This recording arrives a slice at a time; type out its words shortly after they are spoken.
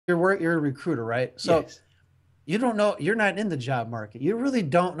you're a recruiter, right? So Yes. you don't know, you're not in the job market. You really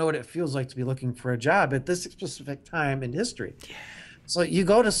don't know what it feels like to be looking for a job at this specific time in history. Yeah. So you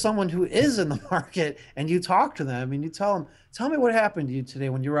go to someone who is in the market and you talk to them and you tell them, tell me what happened to you today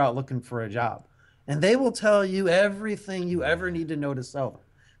when you were out looking for a job. And they will tell you everything you ever Yeah. need to know to sell them.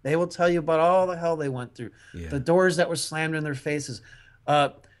 They will tell you about all the hell they went through, Yeah. the doors that were slammed in their faces. Uh,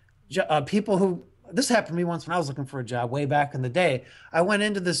 People who, this happened to me once when I was looking for a job way back in the day. I went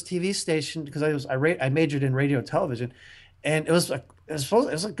into this TV station because I majored in radio television, and it was a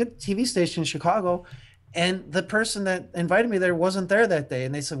good TV station in Chicago, and the person that invited me there wasn't there that day,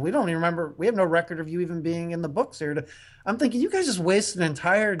 and they said we don't even remember, we have no record of you even being in the books here. I'm thinking you guys just wasted an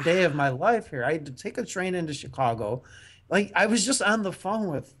entire day of my life here. I had to take a train into Chicago, like I was just on the phone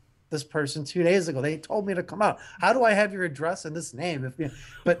with this person 2 days ago. They told me to come out. How do I have your address and this name? If you,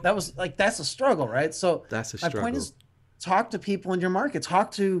 but that was like that's a struggle, right? So That's a my point struggle. is, talk to people in your market.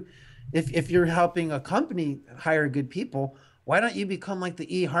 Talk to, if you're helping a company hire good people, why don't you become like the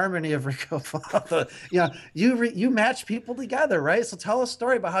eHarmony of Recruitment? You match people together, right? So tell a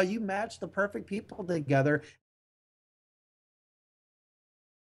story about how you match the perfect people together.